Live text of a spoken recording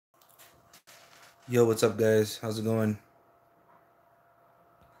Yo, what's up, guys? How's it going?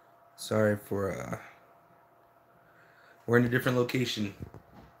 Sorry for we're in a different location.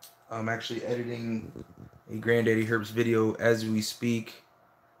 I'm actually editing a Granddaddy Herbs video as we speak.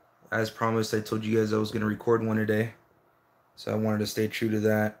 As promised, I told you guys I was gonna record one today, so I wanted to stay true to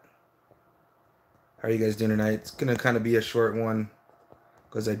that. How are you guys doing tonight? It's gonna kind of be a short one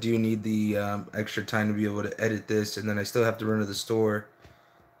because I do need the extra time to be able to edit this, and then I still have to run to the store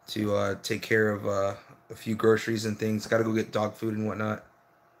to take care of a few groceries and things. Got to go get dog food and whatnot.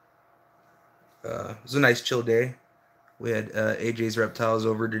 It was a nice chill day. We had AJ's reptiles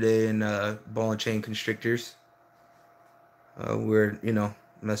over today and ball and chain constrictors. We're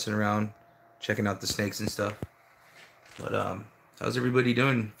messing around, checking out the snakes and stuff. But how's everybody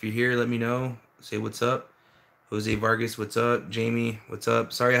doing? If you're here, let me know. Say what's up. Jose Vargas, what's up? Jamie, what's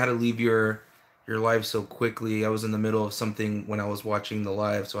up? Sorry I had to leave your live so quickly. I was in the middle of something when I was watching the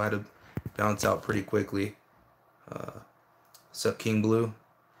live, so I had to bounce out pretty quickly. What's up, King Blue?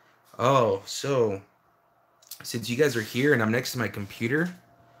 Oh, so since you guys are here and I'm next to my computer,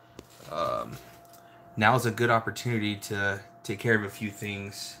 um, now is a good opportunity to take care of a few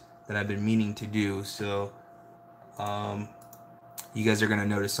things that I've been meaning to do. So, um, you guys are gonna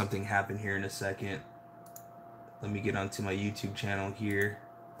notice something happen here in a second. Let me get onto my YouTube channel here.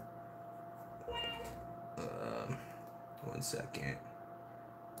 Um, One second.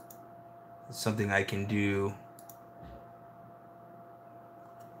 It's something I can do.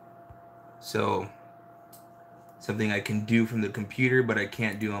 So, something I can do from the computer, but I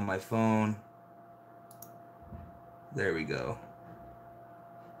can't do on my phone. There we go.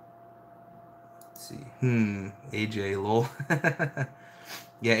 Let's see. AJ, lol.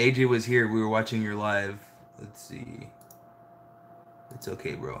 Yeah, AJ was here. We were watching your live. Let's see. It's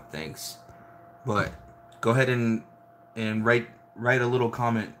okay, bro. Thanks. But go ahead and write a little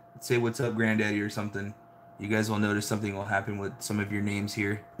comment. Say what's up, Granddaddy, or something. You guys will notice something will happen with some of your names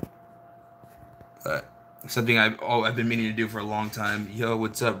here. But something I've been meaning to do for a long time. Yo,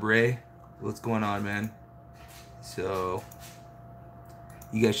 what's up, Ray? What's going on, man? So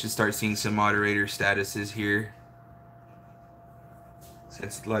you guys should start seeing some moderator statuses here.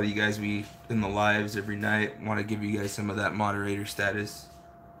 Since a lot of you guys be in the lives every night, want to give you guys some of that moderator status.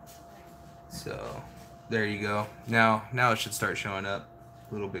 So there you go. Now it should start showing up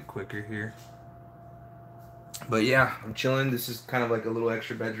a little bit quicker here. But yeah, I'm chilling. This is kind of like a little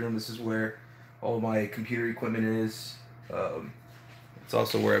extra bedroom. This is where all my computer equipment is. It's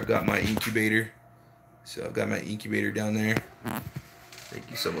also where I've got my incubator. So I've got my incubator down there. Thank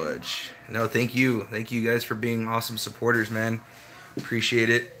you so much. No, thank you. Thank you guys for being awesome supporters, man. Appreciate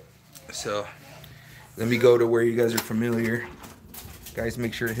it. So let me go to where you guys are familiar. Guys,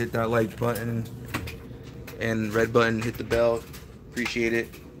 make sure to hit that like button and red button, hit the bell. Appreciate it.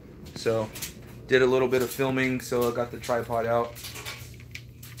 So did a little bit of filming, so I got the tripod out.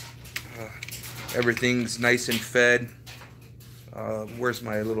 Everything's nice and fed. Where's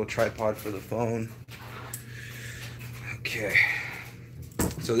my little tripod for the phone? Okay.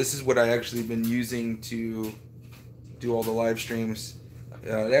 So this is what I actually been using to do all the live streams.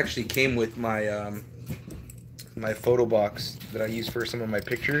 It actually came with my my photo box that I use for some of my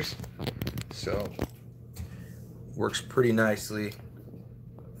pictures. So works pretty nicely.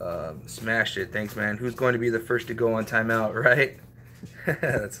 Smashed it. Thanks, man. Who's going to be the first to go on timeout, right?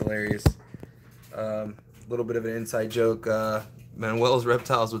 That's hilarious. Little bit of an inside joke. Manuel's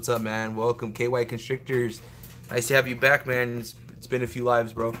Reptiles, what's up, man? Welcome. KY Constrictors. Nice to have you back, man. It's been a few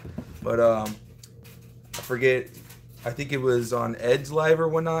lives, bro. But I forget. I think it was on Ed's live or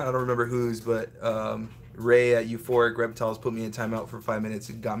whatnot. I don't remember whose, but Ray at Euphoric Reptiles put me in timeout for 5 minutes.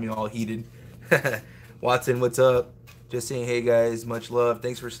 It got me all heated. Watson, what's up? Just saying, hey guys, much love.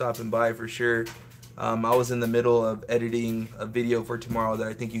 Thanks for stopping by for sure. I was in the middle of editing a video for tomorrow that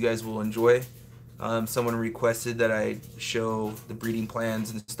I think you guys will enjoy. Someone requested that I show the breeding plans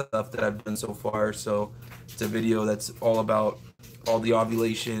and stuff that I've done so far. So it's a video that's all about all the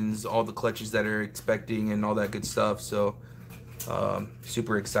ovulations, all the clutches that are expecting, and all that good stuff. So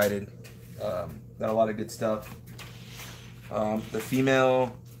super excited. Got a lot of good stuff. The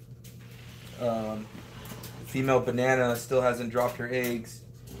female banana still hasn't dropped her eggs,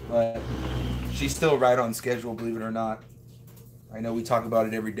 but she's still right on schedule, believe it or not. I know we talk about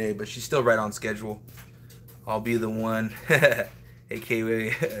it every day, but she's still right on schedule. I'll be the one. Hey,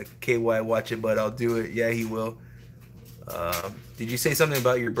 KY, watch it, but I'll do it. Yeah, he will. Did you say something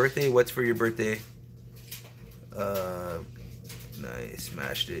about your birthday? What's for your birthday? Nice,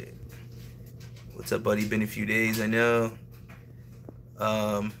 smashed it. What's up, buddy? Been a few days, I know.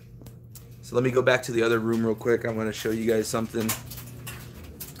 So let me go back to the other room real quick. I'm going to show you guys something.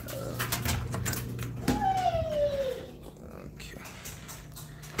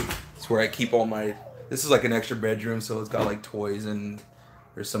 where I keep all my. This is like an extra bedroom, so it's got like toys and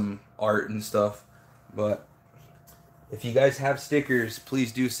there's some art and stuff. But if you guys have stickers,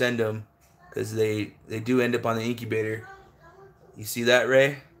 please do send them, because they do end up on the incubator. You see that,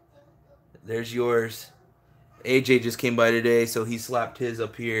 Ray? There's yours. AJ just came by today, so he slapped his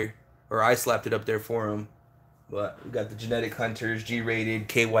up here, or I slapped it up there for him. But we got the genetic hunters, G-rated,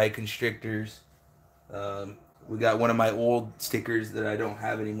 KY constrictors. We got one of my old stickers that I don't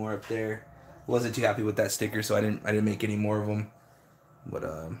have anymore up there. Wasn't too happy with that sticker, so I didn't make any more of them. But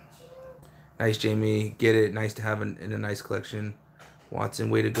nice, Jamie. Get it. Nice to have in a nice collection. Watson,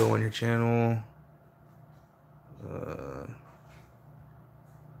 way to go on your channel.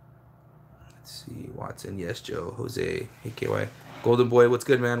 Let's see. Watson, yes, Joe. Jose, hey, KY. Golden Boy, what's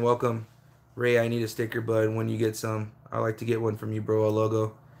good, man? Welcome. Ray, I need a sticker, bud. When you get some, I like to get one from you, bro. A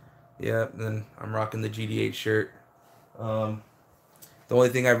logo. Yeah, then I'm rocking the GDH shirt. The only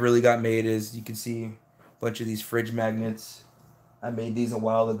thing I've really got made is, you can see a bunch of these fridge magnets. I made these a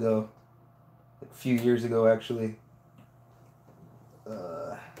while ago. A few years ago, actually.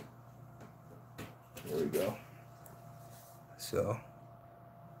 There we go. So,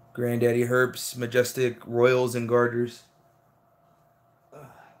 Granddaddy Herps, Majestic Royals and Garters.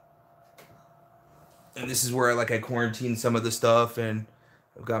 And this is where I quarantine some of the stuff, and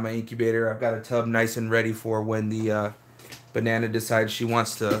I've got my incubator. I've got a tub nice and ready for when the banana decides she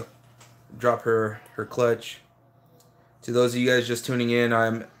wants to drop her clutch. To those of you guys just tuning in,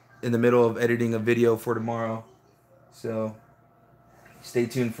 I'm in the middle of editing a video for tomorrow, so stay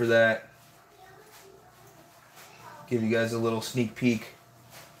tuned for that. Give you guys a little sneak peek.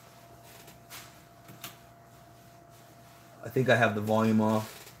 I think I have the volume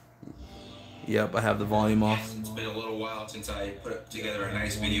off. Yep, I have the volume off. It's been a little while since I put together a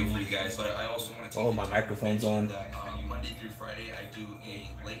nice video for you guys, but I also want to tell you my microphone's on. That Monday through Friday, I do a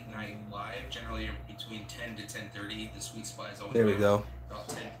late night live, generally between 10 to 10:30. The sweet spot is always there. We go. About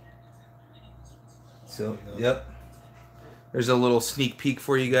 10. So, yep. There's a little sneak peek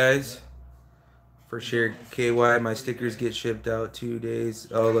for you guys. For sure, KY, my stickers get shipped out 2 days.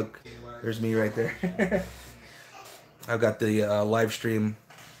 Oh, look, there's me right there. I've got the live stream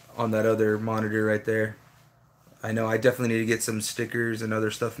on that other monitor right there. I know I definitely need to get some stickers and other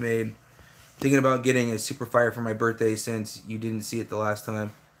stuff made. Thinking about getting a Super Fire for my birthday, since you didn't see it the last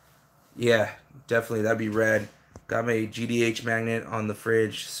time. Yeah, definitely, that'd be rad. Got my GDH magnet on the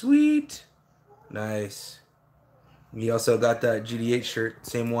fridge. Sweet. Nice. We also got that GDH shirt,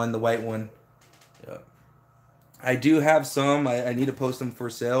 same one, the white one. Yep. I do have some. I need to post them for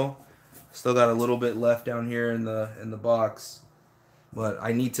sale. Still got a little bit left down here in the box. But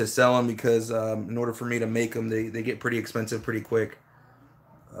I need to sell them, because in order for me to make them, they get pretty expensive pretty quick.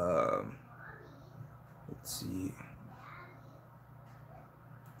 Let's see.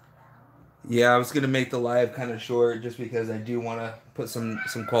 Yeah, I was going to make the live kind of short, just because I do want to put some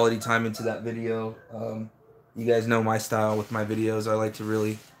quality time into that video. You guys know my style with my videos. I like to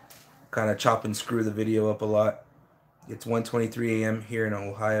really kind of chop and screw the video up a lot. It's 1:23 a.m. here in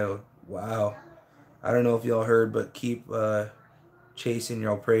Ohio. Wow. I don't know if y'all heard, but keep chasing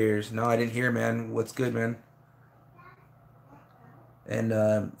y'all prayers. No, I didn't hear, man. What's good, man?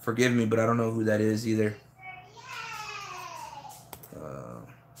 And forgive me, but I don't know who that is either.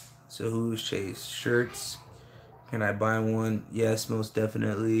 So who's Chase? Shirts? Can I buy one? Yes, most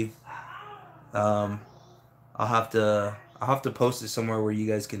definitely. I'll have to post it somewhere where you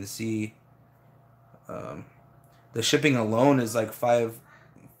guys can see. The shipping alone is like $5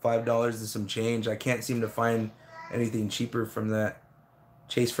 and some change. I can't seem to find anything cheaper from that.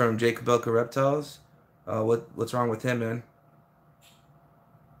 Chase from Jacob Belka Reptiles. What's wrong with him, man?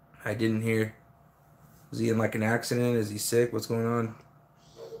 I didn't hear. Was he in like an accident? Is he sick? What's going on?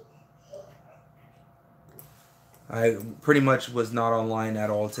 I pretty much was not online at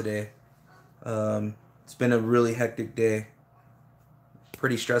all today. It's been a really hectic day.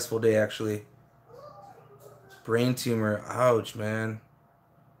 Pretty stressful day, actually. Brain tumor. Ouch, man.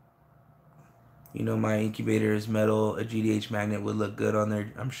 You know my incubator is metal. A GDH magnet would look good on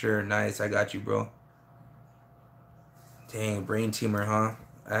there, I'm sure. Nice. I got you, bro. Dang, brain tumor, huh?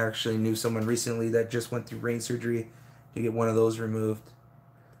 I actually knew someone recently that just went through brain surgery to get one of those removed.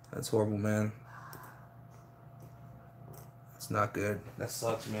 That's horrible, man. That's not good. That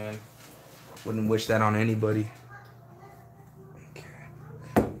sucks, man. Wouldn't wish that on anybody.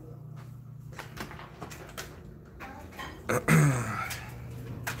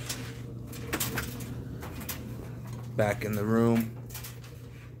 Back in the room.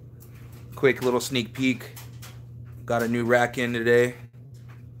 Quick little sneak peek. Got a new rack in today.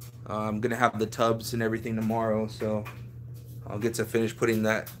 I'm gonna have the tubs and everything tomorrow, so I'll get to finish putting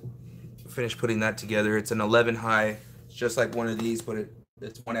that finished putting that together. It's an 11 high. It's just like one of these, but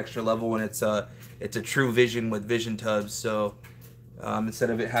it's one extra level, and it's a True Vision with vision tubs. So instead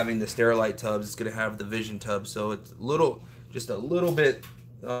of it having the Sterilite tubs, it's gonna have the vision tubs. So it's just a little bit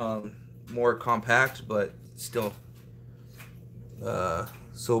more compact, but still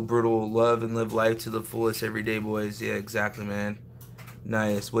so brutal. Love and live life to the fullest every day, boys. Yeah, exactly, man.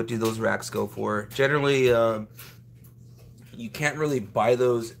 Nice. What do those racks go for? Generally, you can't really buy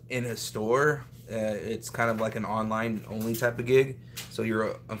those in a store. It's kind of like an online only type of gig. So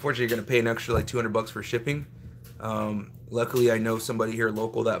unfortunately you're gonna pay an extra like $200 for shipping. Luckily, I know somebody here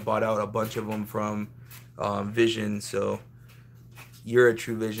local that bought out a bunch of them from Vision. So you're a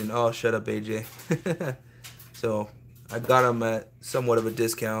True Vision. Oh, shut up, AJ. So I got them at somewhat of a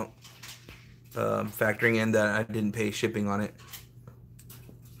discount, factoring in that I didn't pay shipping on it.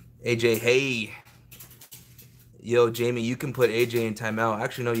 AJ, hey. Yo, Jamie, you can put AJ in timeout.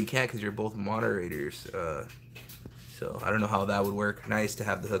 Actually, no, you can't because you're both moderators. So I don't know how that would work. Nice to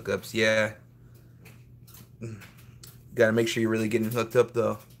have the hookups. Yeah. Gotta make sure you're really getting hooked up,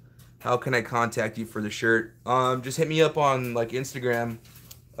 though. How can I contact you for the shirt? Just hit me up on, like, Instagram.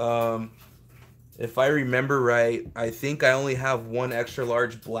 If I remember right, I think I only have one extra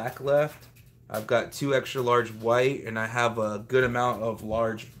large black left. I've got 2 extra large white, and I have a good amount of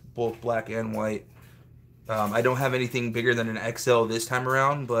large, both black and white. I don't have anything bigger than an XL this time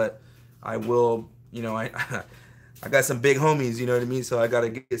around, but I will, you know, I got some big homies, you know what I mean? So I got to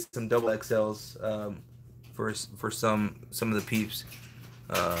get some double XLs for some of the peeps.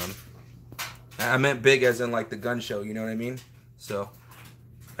 I meant big as in like the gun show, you know what I mean? So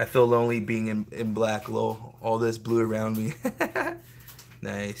I feel lonely being in black, lol. All this blue around me.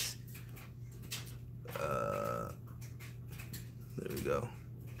 Nice. There we go.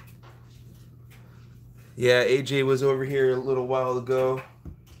 Yeah, AJ was over here a little while ago.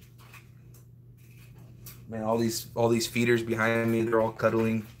 Man, all these feeders behind me, they're all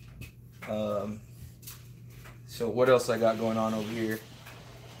cuddling. So what else I got going on over here?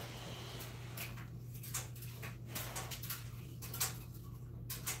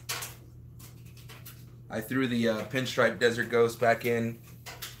 I threw the pinstripe Desert Ghost back in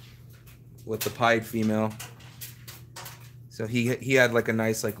with the pied female. So he had like a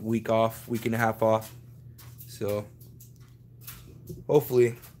nice like week and a half off. So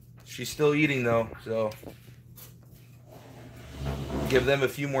hopefully she's still eating though. So give them a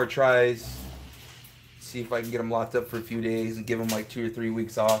few more tries. See if I can get them locked up for a few days and give them like 2 or 3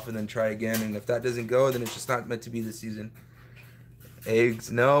 weeks off and then try again. And if that doesn't go, then it's just not meant to be this season. Eggs,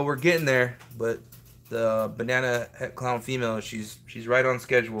 no, we're getting there. But the banana het clown female, she's right on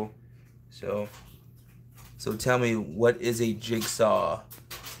schedule. So tell me, what is a jigsaw?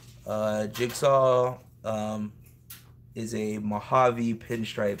 Jigsaw is a Mojave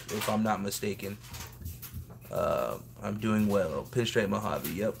pinstripe, if I'm not mistaken. I'm doing well. Pinstripe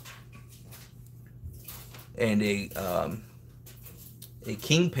Mojave, yep. And a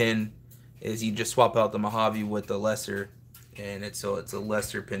kingpin is you just swap out the Mojave with the lesser, and it's a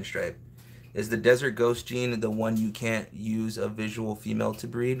lesser pinstripe. Is the Desert Ghost gene the one you can't use a visual female to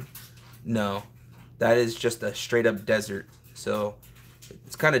breed? No, that is just a straight up desert. So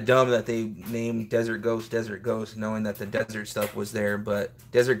it's kind of dumb that they named Desert Ghost, knowing that the desert stuff was there. But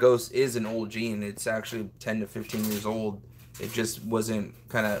Desert Ghost is an old gene. It's actually 10 to 15 years old. It just wasn't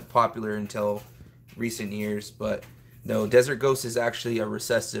kind of popular until recent years. But no, Desert Ghost is actually a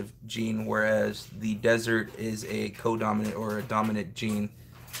recessive gene, whereas the desert is a co-dominant or a dominant gene.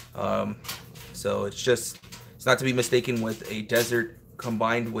 So it's not to be mistaken with a desert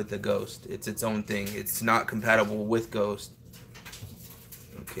combined with a ghost. It's its own thing. It's not compatible with ghost.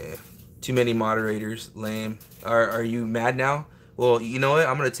 Okay, too many moderators, lame. Are you mad now? Well, you know what?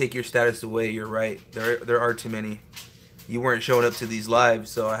 I'm gonna take your status away. You're right. There are too many. You weren't showing up to these lives,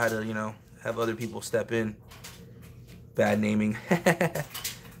 so I had to, you know, have other people step in. Bad naming.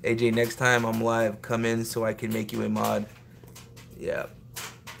 AJ, next time I'm live, come in so I can make you a mod. Yeah.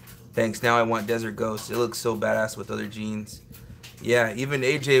 Thanks. Now I want Desert Ghost. It looks so badass with other genes. Yeah, even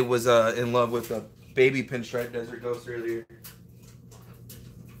AJ was in love with a baby pinstripe Desert Ghost earlier.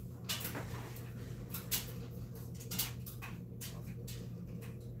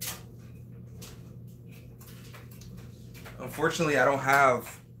 Unfortunately, I don't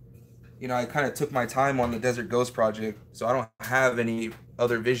have, you know, I kind of took my time on the Desert Ghost project, so I don't have any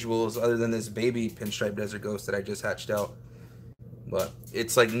other visuals other than this baby pinstripe Desert Ghost that I just hatched out. But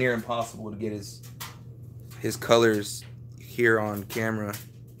it's like near impossible to get his colors here on camera.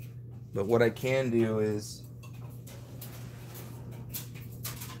 But what I can do is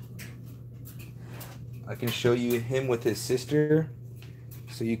I can show you him with his sister,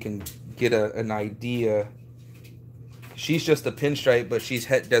 so you can get an idea. She's just a pinstripe, but she's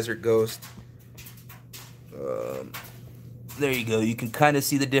het desert ghost. There you go. You can kind of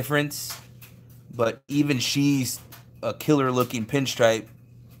see the difference, but even she's a killer looking pinstripe,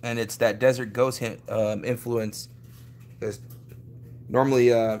 and it's that desert ghost influence. Because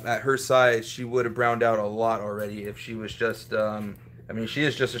normally at her size, she would have browned out a lot already if she was just. I mean, she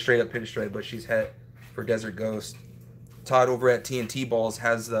is just a straight up pinstripe, but she's het for desert ghost. Todd over at TNT Balls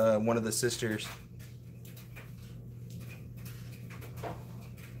has one of the sisters.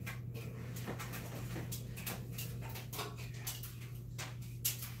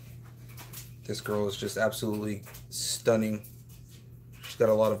 This girl is just absolutely stunning. She's got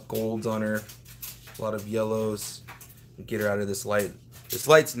a lot of golds on her, a lot of yellows. Get her out of this light. This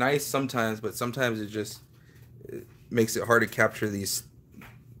light's nice sometimes, but sometimes it makes it hard to capture the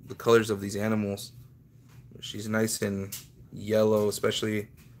colors of these animals. She's nice and yellow, especially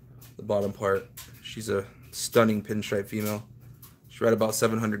the bottom part. She's a stunning pinstripe female. She's right about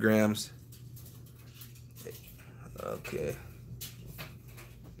 700 grams. Okay.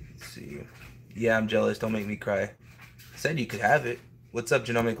 Let's see. Yeah, I'm jealous. Don't make me cry. Said you could have it. What's up,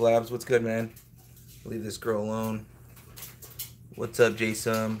 Genomic Labs? What's good, man? Leave this girl alone. What's up,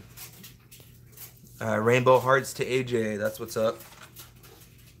 Jason? Rainbow Hearts to AJ. That's what's up.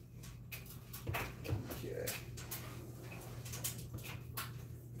 Okay.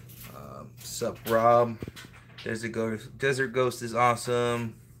 Sup, Rob? Desert Ghost is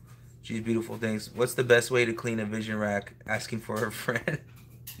awesome. She's beautiful. Thanks. What's the best way to clean a vision rack? Asking for her friend.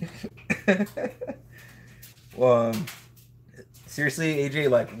 Well, seriously, AJ,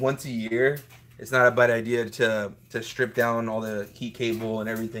 like once a year, it's not a bad idea to strip down all the heat cable and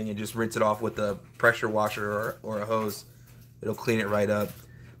everything and just rinse it off with a pressure washer or a hose. It'll clean it right up.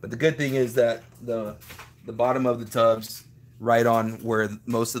 But the good thing is that the bottom of the tub's right on where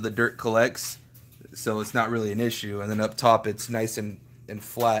most of the dirt collects, so it's not really an issue. And then up top, it's nice and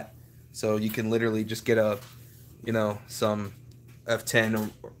flat, so you can literally just get some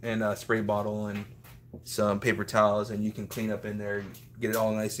F10 and a spray bottle and some paper towels, and you can clean up in there, get it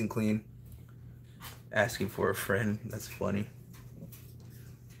all nice and clean. Asking for a friend. That's funny.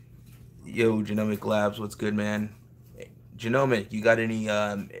 Yo, Genomic Labs, what's good, man? Genomic, you got any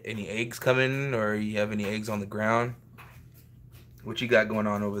eggs coming, or you have any eggs on the ground? What you got going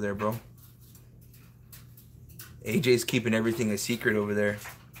on over there, bro? AJ's keeping everything a secret over there.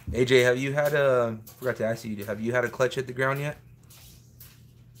 AJ, have you had forgot to ask you, have you had a clutch hit the ground yet?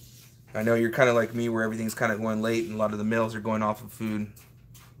 I know you're kind of like me, where everything's kind of going late and a lot of the males are going off of food.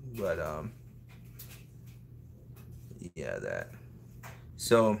 But, yeah, that.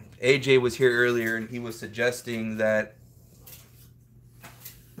 So, AJ was here earlier and he was suggesting that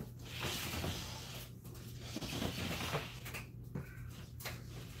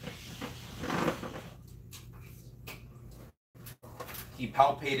he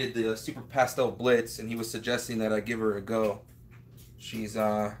palpated the Super Pastel Blitz, and he was suggesting that I give her a go. She's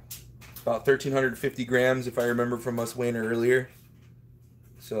about 1,350 grams, if I remember from us weighing her earlier.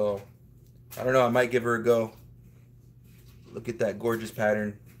 So, I don't know, I might give her a go. Look at that gorgeous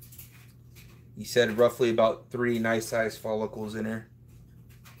pattern. He said roughly about 3 nice sized follicles in her,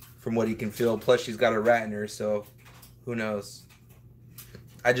 from what he can feel. Plus, she's got a rat in her, so who knows.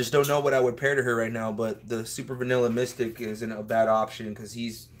 I just don't know what I would pair to her right now, but the Super Vanilla Mystic isn't a bad option because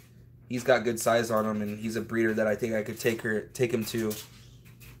he's got good size on him, and he's a breeder that I think I could take him to.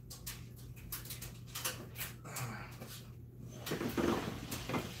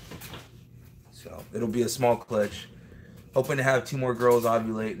 So it'll be a small clutch. Hoping to have 2 more girls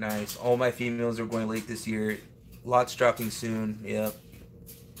ovulate. Nice. All my females are going late this year. Lots dropping soon. Yep.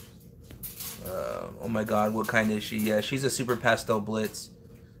 Oh my God, what kind is she? Yeah, she's a Super Pastel Blitz.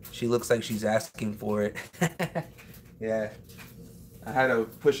 She looks like she's asking for it. Yeah. I had to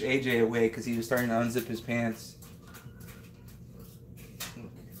push AJ away because he was starting to unzip his pants.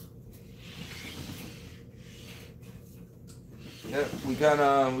 Yeah, we got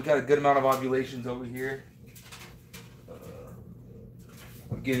a good amount of ovulations over here.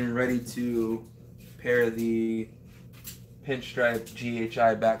 I'm getting ready to pair the pinstripe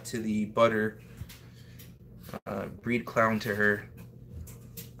GHI back to the butter. Breed clown to her.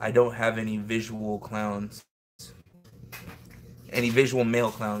 I don't have any visual clowns. Any visual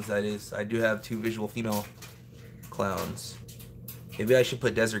male clowns, that is. I do have 2 visual female clowns. Maybe I should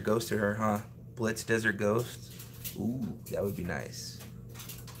put Desert Ghost to her, huh? Blitz Desert Ghost. Ooh, that would be nice.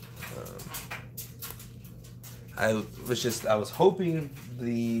 I was hoping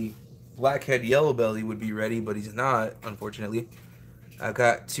the Blackhead Yellow Belly would be ready, but he's not, unfortunately. I've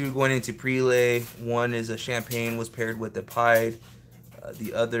got 2 going into prelay. One is a Champagne, was paired with the Pied.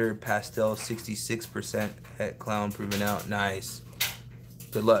 The other pastel 66% het clown proven out. Nice.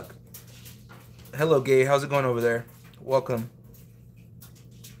 Good luck. Hello, Gay. How's it going over there? Welcome.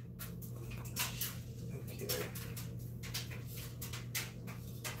 Okay.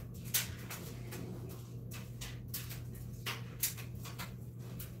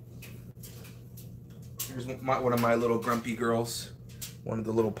 Here's one of my little grumpy girls. One of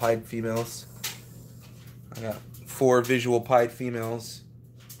the little pied females. I got 4 visual pied females.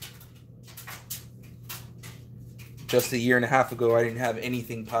 Just a year and a half ago, I didn't have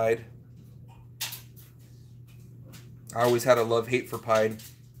anything pied. I always had a love-hate for pied.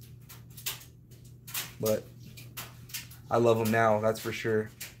 But I love them now, that's for sure.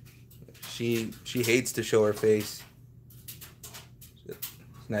 She hates to show her face.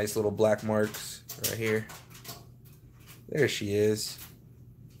 Nice little black marks right here. There she is.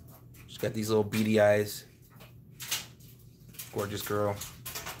 She's got these little beady eyes. Gorgeous girl.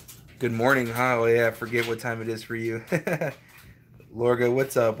 Good morning, huh? Oh yeah, I forget what time it is for you. Lorga,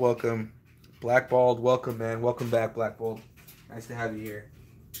 what's up? Welcome. Blackballed, welcome, man. Welcome back, Blackballed. Nice to have you here.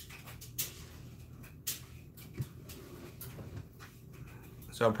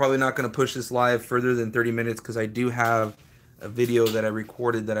 So I'm probably not going to push this live further than 30 minutes because I do have a video that I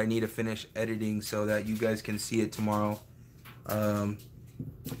recorded that I need to finish editing so that you guys can see it tomorrow.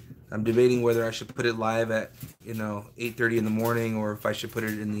 I'm debating whether I should put it live at, 8:30 in the morning or if I should put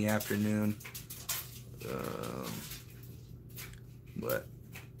it in the afternoon. But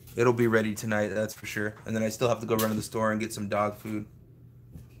it'll be ready tonight, that's for sure. And then I still have to go run to the store and get some dog food.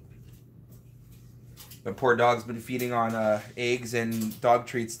 My poor dog's been feeding on eggs and dog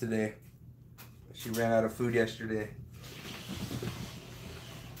treats today. She ran out of food yesterday.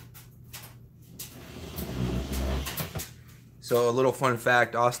 So a little fun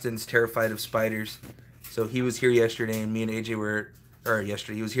fact, Austin's terrified of spiders. So he was here yesterday and me and AJ were,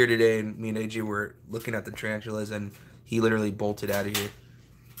 he was here today and me and AJ were looking at the tarantulas and he literally bolted out of here.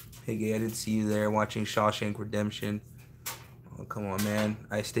 Hey Gay, I didn't see you there watching Shawshank Redemption. Oh, come on, man.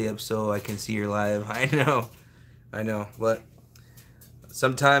 I stay up so I can see your live. I know. But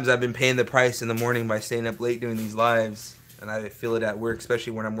sometimes I've been paying the price in the morning by staying up late doing these lives. And I feel it at work,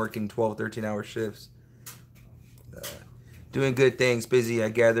 especially when I'm working 12, 13-hour shifts. Doing good things, busy. I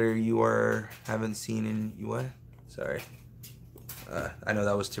gather you haven't seen in you what? Sorry. I know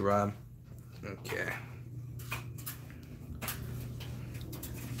that was to Rob. Okay.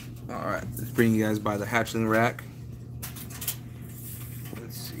 All right, let's bring you guys by the hatchling rack.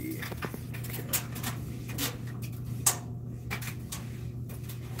 Let's see. Okay.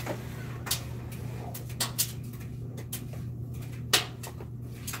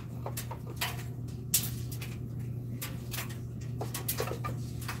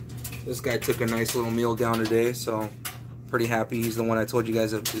 This guy took a nice little meal down today, so pretty happy. He's the one I told you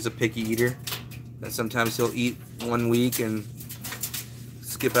guys is a picky eater. And sometimes he'll eat 1 week and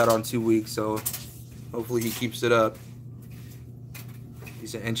skip out on 2 weeks, so hopefully he keeps it up.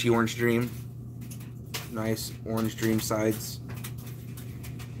 He's an Enchi Orange Dream. Nice Orange Dream sides.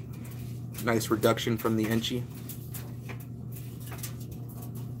 Nice reduction from the Enchi.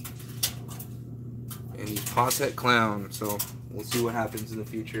 And he's Posset Clown, so we'll see what happens in the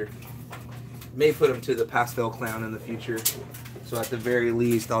future. May put him to the Pastel Clown in the future. So at the very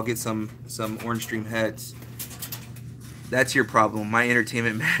least, I'll get some Orange Dream heads. That's your problem. My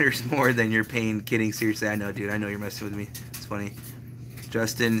entertainment matters more than your pain. Kidding, seriously. I know, dude. I know you're messing with me. It's funny.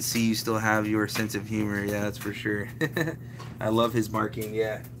 Justin, see, you still have your sense of humor. Yeah, that's for sure. I love his marking.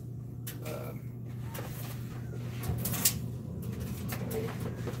 Yeah.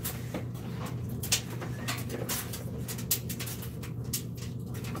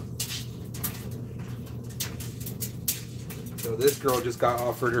 So this girl just got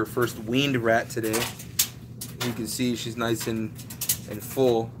offered her first weaned rat today. You can see she's nice and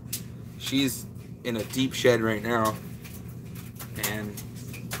full. She's in a deep shed right now. And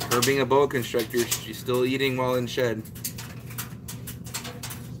her being a boa constrictor, she's still eating while in shed.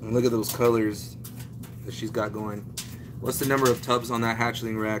 And look at those colors that she's got going. What's the number of tubs on that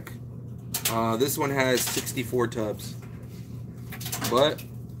hatchling rack? This one has 64 tubs. But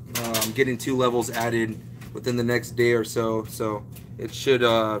I'm getting 2 levels added within the next day or so. So it should...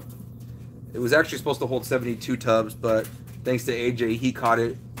 it was actually supposed to hold 72 tubs, but thanks to AJ, he caught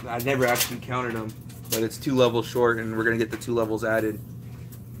it. I never actually counted them, but it's 2 levels short, and we're going to get the 2 levels added.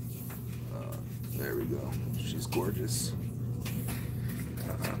 There we go. She's gorgeous.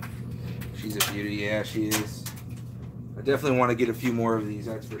 She's a beauty. Yeah, she is. I definitely want to get a few more of these,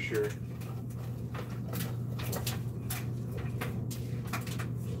 that's for sure.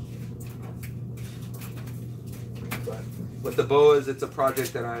 But with the boas, it's a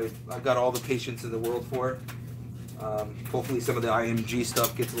project that I've got all the patience in the world for. Hopefully some of the IMG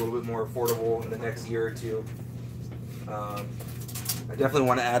stuff gets a little bit more affordable in the next year or two. I definitely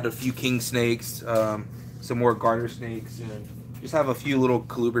want to add a few king snakes, some more garter snakes, and just have a few little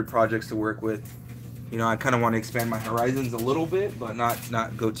colubrid projects to work with. You know, I kind of want to expand my horizons a little bit, but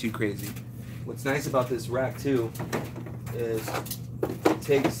not go too crazy. What's nice about this rack too is it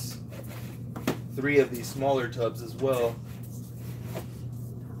takes 3 of these smaller tubs as well.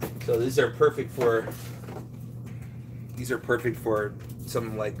 So these are perfect for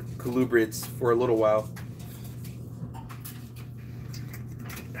some like colubrids for a little while.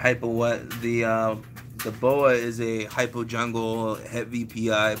 The boa is a hypo jungle het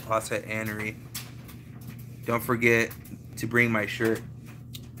VPI posset anery. Don't forget to bring my shirt.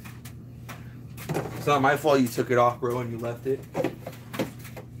 It's not my fault you took it off, bro, and you left it.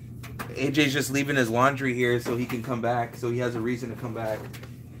 AJ's just leaving his laundry here so he can come back, so he has a reason to come back.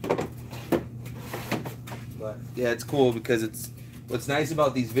 But yeah, it's cool because what's nice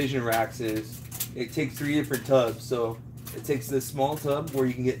about these vision racks is it takes 3 different tubs. So it takes this small tub where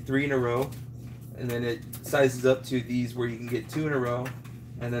you can get 3 in a row, and then it sizes up to these where you can get 2 in a row,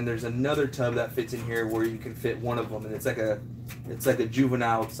 and then there's another tub that fits in here where you can fit 1 of them, and it's like a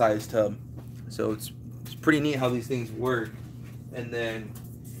juvenile size tub. So it's pretty neat how these things work. And then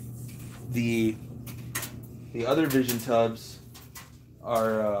the other vision tubs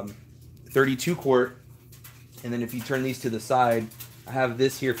are 32 quart, and then if you turn these to the side, I have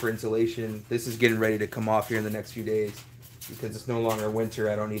this here for insulation. This is getting ready to come off here in the next few days because it's no longer winter.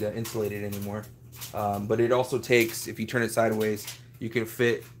 I don't need to insulate it anymore. But it also takes, if you turn it sideways, you can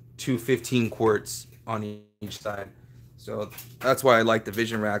fit 2 15 quarts on each side. So that's why I like the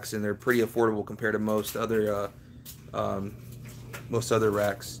vision racks, and they're pretty affordable compared to most other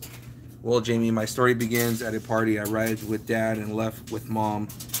racks. Well, Jamie, my story begins at a party. I arrived with dad and left with mom.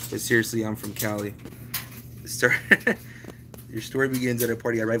 But seriously, I'm from Cali. Your story begins at a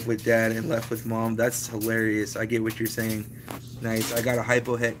party. I arrived with dad and left with mom. That's hilarious. I get what you're saying. Nice. I got a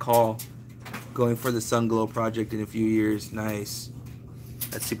hypo het call going for the Sunglow project in a few years. Nice.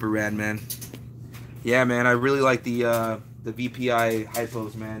 That's super rad, man. Yeah, man. I really like the VPI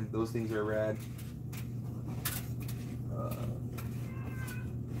hypos, man. Those things are rad.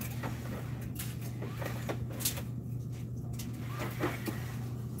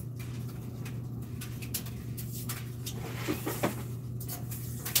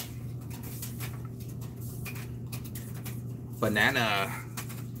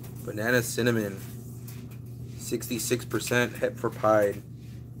 Banana cinnamon, 66% het for pied.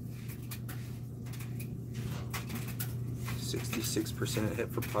 66% het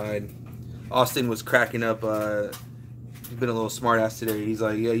for pied. Austin was cracking up. He's been a little smart ass today. He's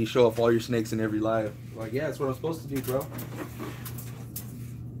like, yeah, you show off all your snakes in every live. I'm like, yeah, that's what I'm supposed to do, bro.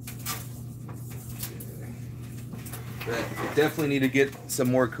 But definitely need to get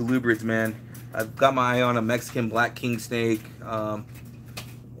some more colubrids, man. I've got my eye on a Mexican black king snake,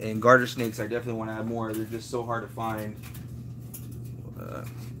 and garter snakes. I definitely want to add more. They're just so hard to find.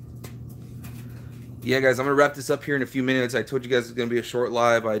 Yeah, guys, I'm gonna wrap this up here in a few minutes. I told you guys it's gonna be a short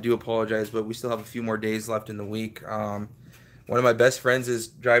live. I do apologize, but we still have a few more days left in the week. One of my best friends is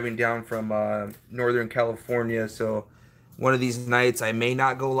driving down from Northern California, so one of these nights I may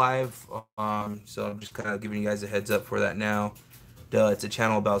not go live. So I'm just kind of giving you guys a heads up for that now. Duh, it's a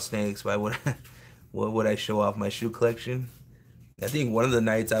channel about snakes. Why would what would I show off my shoe collection? I think one of the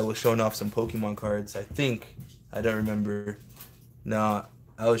nights I was showing off some Pokemon cards. I don't remember. No,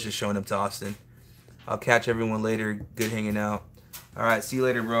 I was just showing them to Austin. I'll catch everyone later. Good hanging out. All right, see you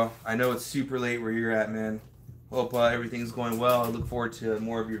later, bro. I know it's super late where you're at, man. Hope everything's going well. I look forward to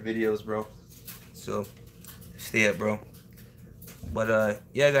more of your videos, bro. So stay up, bro. But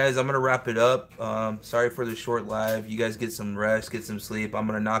yeah, guys, I'm gonna wrap it up. Sorry for the short live. You guys get some rest, get some sleep. I'm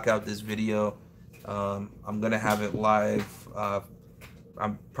gonna knock out this video. I'm gonna have it live.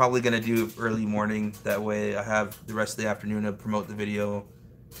 I'm probably gonna do early morning. That way I have the rest of the afternoon to promote the video.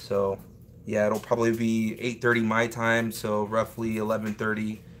 So yeah, it'll probably be 8:30 my time, so roughly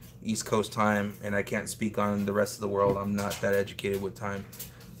 11:30 East Coast time. And I can't speak on the rest of the world. I'm not that educated with time.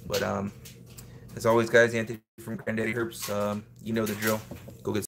 But as always, guys, Anthony from Granddaddy Herps. You know the drill. Go get